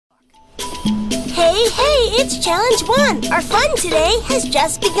Hey, it's Challenge 1. Our fun today has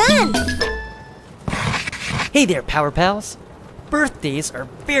just begun. Hey there, Power Pals. Birthdays are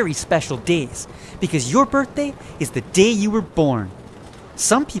very special days because your birthday is the day you were born.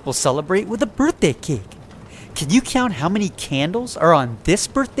 Some people celebrate with a birthday cake. Can you count how many candles are on this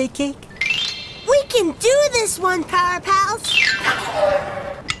birthday cake? We can do this one, Power Pals.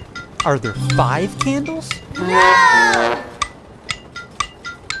 Are there 5 candles? No!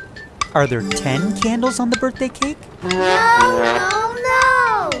 Are there 10 candles on the birthday cake? No!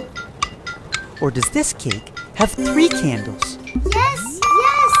 Or does this cake have 3 candles? Yes,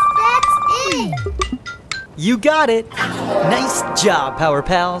 that's it. You got it! Nice job, Power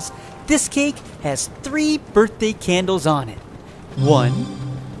Pals! This cake has 3 birthday candles on it. 1,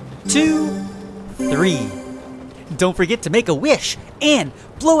 2, 3. Don't forget to make a wish and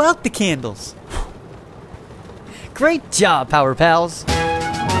blow out the candles. Great job, Power Pals!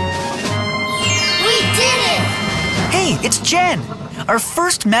 We did it! Hey, it's Jen! Our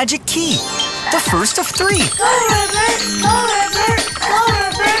first magic key! The first of 3! Go, Ribert!